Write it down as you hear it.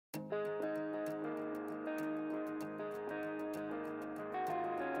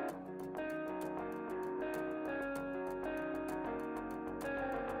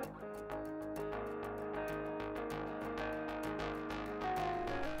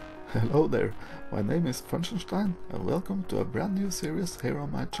Hello there, my name is Funkenstein and welcome to a brand new series here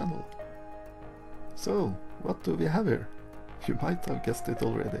on my channel. So, what do we have here? You might have guessed it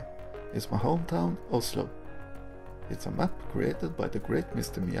already. It's my hometown, Oslo. It's a map created by the great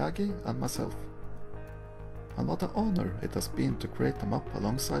Mr. Miyagi and myself. And what an honor it has been to create a map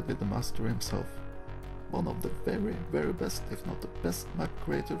alongside with the master himself. One of the very best, if not the best map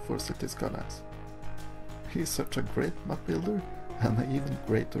creator for Cities Skylines. He's such a great map builder and an even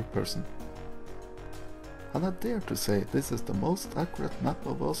greater person. And I dare to say this is the most accurate map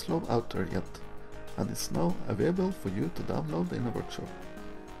of Oslo out there yet, and it's now available for you to download in a workshop.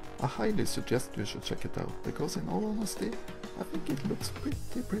 I highly suggest you should check it out, because in all honesty, I think it looks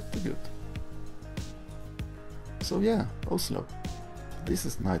pretty good. So yeah, Oslo. This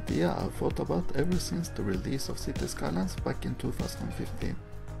is an idea I've thought about ever since the release of Cities Skylines back in 2015.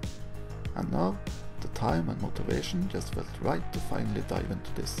 And now, the time and motivation just felt right to finally dive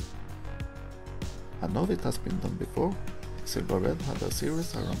into this. I know it has been done before. Silverred had a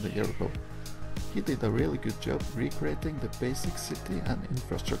series around a year ago. He did a really good job recreating the basic city and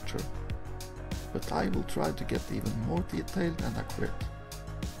infrastructure. But I will try to get even more detailed and accurate.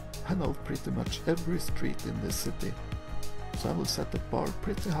 I know pretty much every street in this city, so I will set the bar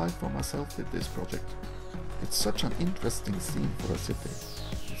pretty high for myself with this project. It's such an interesting scene for a city.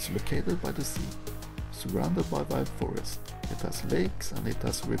 It's located by the sea, surrounded by wide forest. It has lakes and it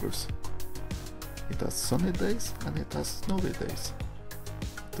has rivers. It has sunny days and it has snowy days.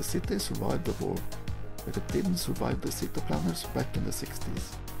 The city survived the war, but it didn't survive the city planners back in the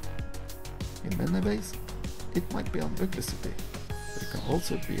 60s. In many ways, it might be an ugly city, but it can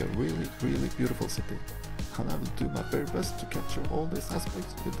also be a really beautiful city, and I will do my very best to capture all these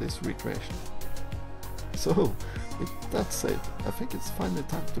aspects with this recreation. So, with that said, I think it's finally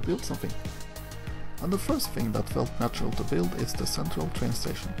time to build something. And the first thing that felt natural to build is the central train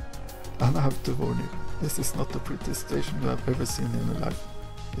station. And I have to warn you, this is not the prettiest station you have ever seen in your life.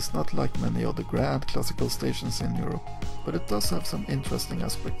 It's not like many other grand classical stations in Europe, but it does have some interesting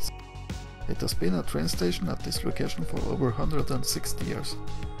aspects. It has been a train station at this location for over 160 years.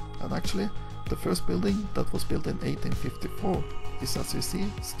 And actually, the first building that was built in 1854 is, as you see,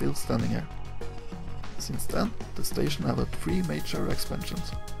 still standing here. Since then, the station have had 3 major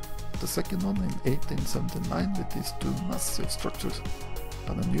expansions. The second one in 1879 with these 2 massive structures,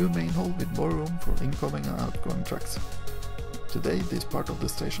 and a new main hall with more room for incoming and outgoing tracks. Today this part of the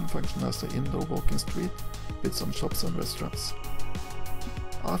station functions as an indoor walking street with some shops and restaurants.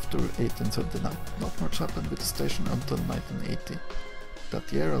 After 1879, not much happened with the station until 1980.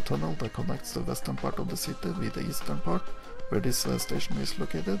 That year a tunnel that connects the western part of the city with the eastern part, where this station is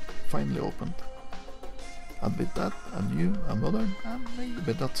located, finally opened. And with that, a new, a modern, and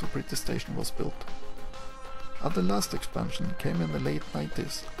maybe not so pretty station was built. And the last expansion came in the late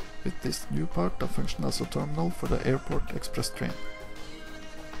 90s, with this new part that functions as a terminal for the airport express train.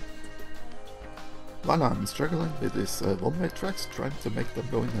 While I'm struggling with these one-way tracks, trying to make them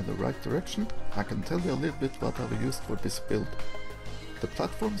going in the right direction, I can tell you a little bit what I've used for this build. The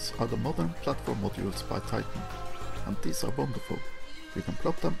platforms are the modern platform modules by Titan, and these are wonderful. You can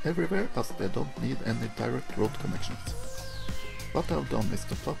plop them everywhere as they don't need any direct road connections. What I've done is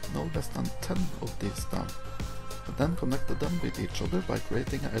to plop no less than 10 of these down, and then connected them with each other by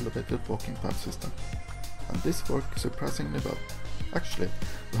creating an elevated walking path system. And this worked surprisingly well. Actually,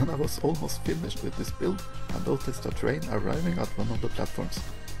 when I was almost finished with this build, I noticed a train arriving at one of the platforms.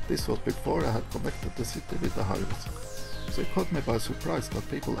 This was before I had connected the city with the highways. So it caught me by surprise that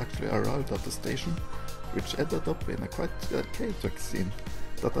people actually arrived at the station, which ended up in a quite chaotic scene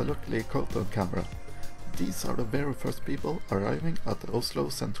that I luckily caught on camera. These are the very first people arriving at the Oslo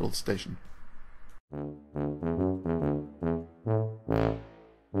Central Station.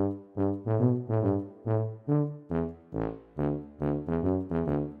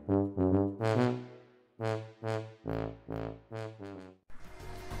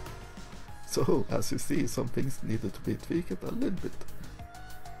 So, as you see, some things needed to be tweaked a little bit.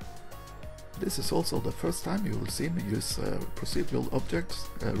 This is also the first time you will see me use procedural objects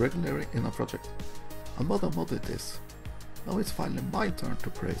regularly in a project. And what a mod it is. Now it's finally my turn to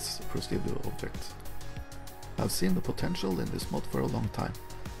praise procedural objects. I've seen the potential in this mod for a long time,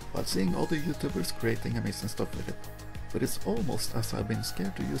 while seeing other YouTubers creating amazing stuff with it, but it's almost as I've been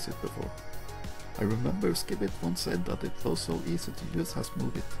scared to use it before. I remember Skibbit once said that it was so easy to use as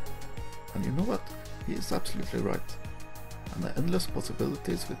Move It. And you know what? He is absolutely right. And the endless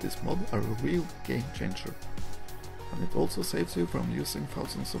possibilities with this mod are a real game changer. And it also saves you from using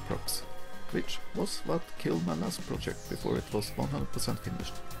thousands of props, which was what killed my last project before it was 100%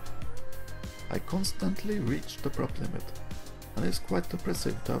 finished. I constantly reached the prop limit, and it's quite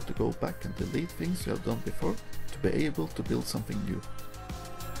depressive to have to go back and delete things you have done before to be able to build something new.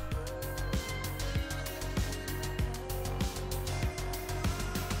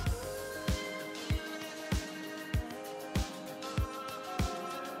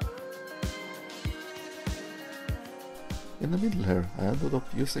 In the middle here, I ended up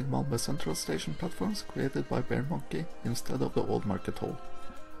using Malmö Central Station platforms created by Bear Monkey instead of the old market hall.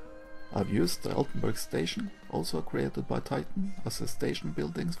 I've used the Altenburg station, also created by Titan, as the station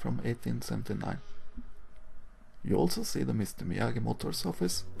buildings from 1879. You also see the Mr. Miyagi Motors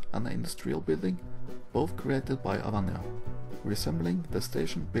office and the industrial building, both created by Avania, resembling the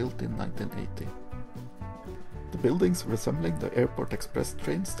station built in 1980. The buildings resembling the Airport Express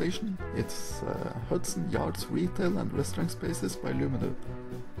train station, it's Hudson Yards retail and restaurant spaces by Luminu,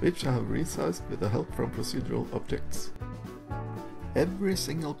 which I have resized with the help from procedural objects. Every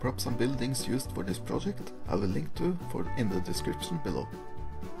single props and buildings used for this project I will link to in the description below.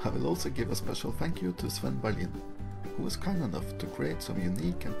 I will also give a special thank you to Sven Berlin, who was kind enough to create some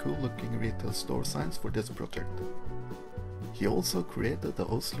unique and cool looking retail store signs for this project. He also created the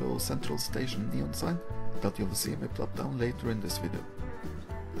Oslo Central Station neon sign that you will see me plop down later in this video.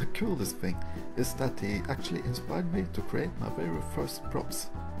 The coolest thing is that he actually inspired me to create my very first props.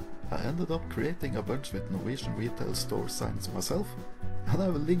 I ended up creating a bunch with Norwegian retail store signs myself, and I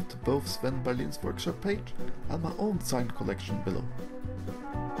will link to both Sven Berlin's workshop page and my own sign collection below.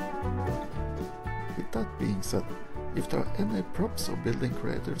 With that being said, if there are any props or building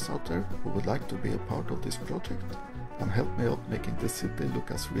creators out there who would like to be a part of this project and help me out making this city look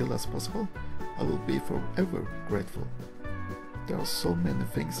as real as possible, I will be forever grateful. There are so many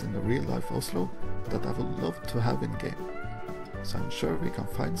things in the real life Oslo that I would love to have in game, so I'm sure we can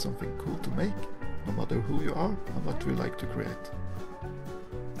find something cool to make, no matter who you are and what you like to create.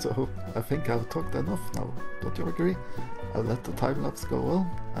 So I think I've talked enough now, don't you agree? I'll let the time lapse go on,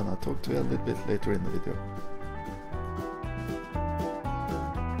 and I'll talk to you a little bit later in the video.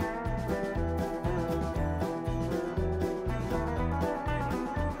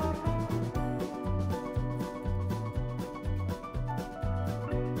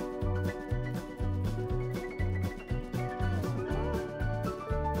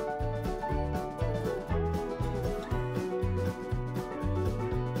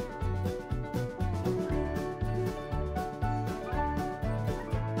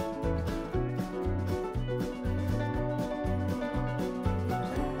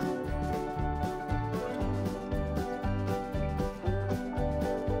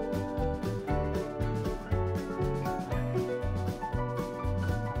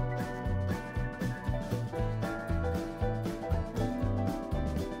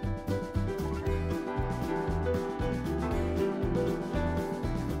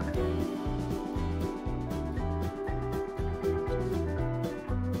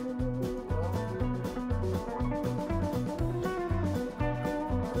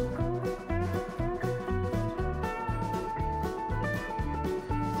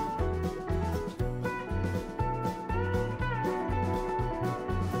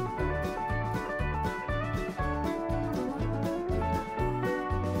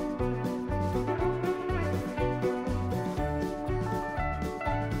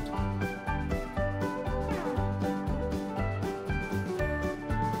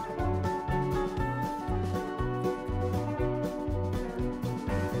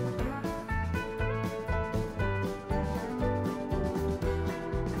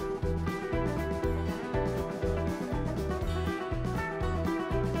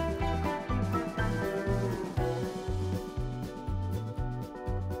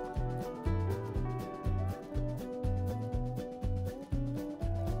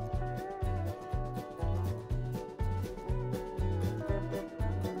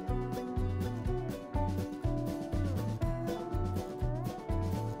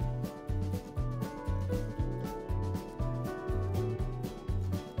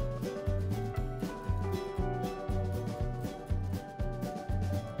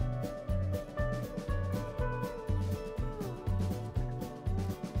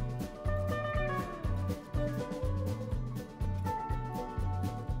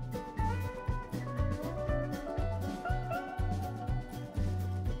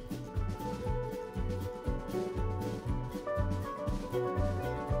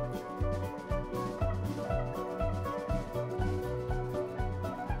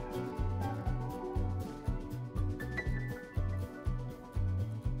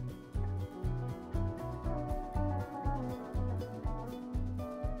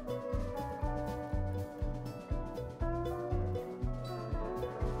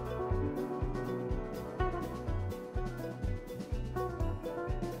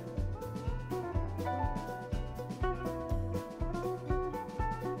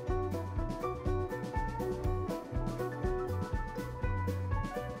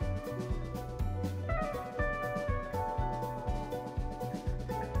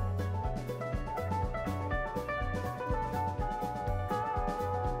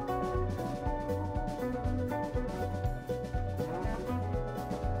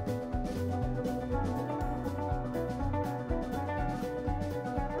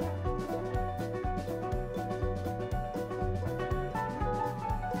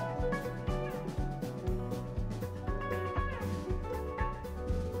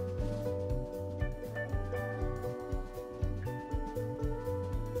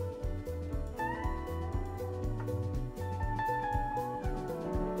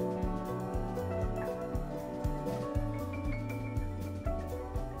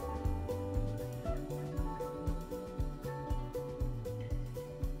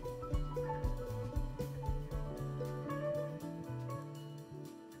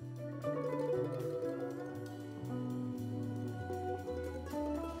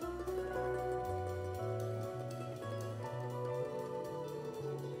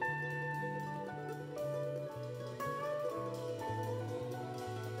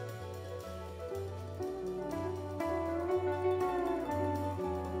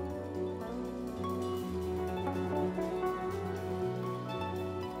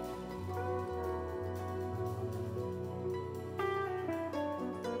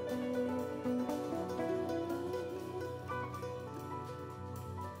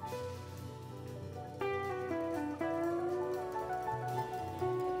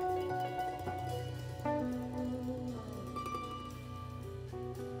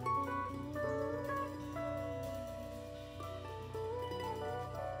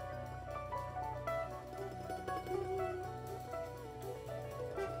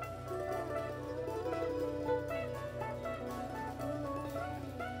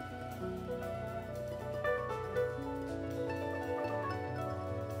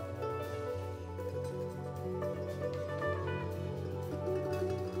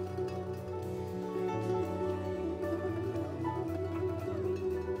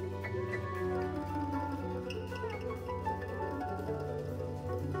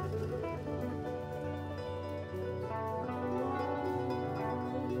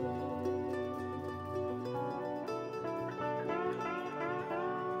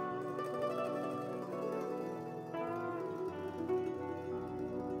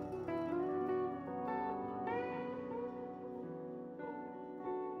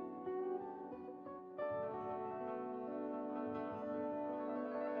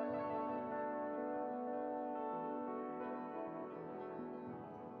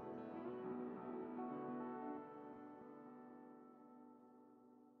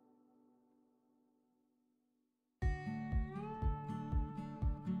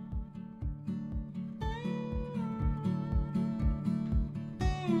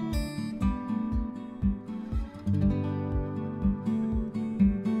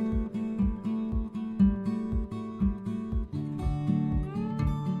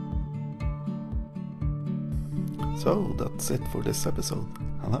 So that's it for this episode,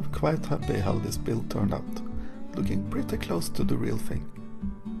 and I'm quite happy how this build turned out, looking pretty close to the real thing.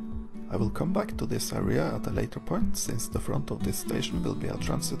 I will come back to this area at a later point, since the front of this station will be a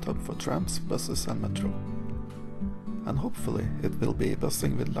transit hub for trams, buses and metro. And hopefully it will be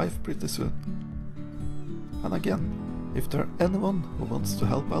buzzing with life pretty soon. And again, if there are anyone who wants to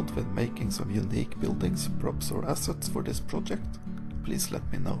help out with making some unique buildings, props or assets for this project, please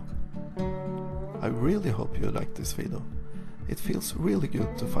let me know. I really hope you liked this video. It feels really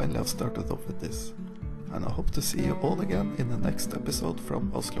good to finally have started off with this. And I hope to see you all again in the next episode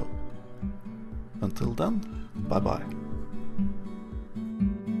from Oslo. Until then, bye bye.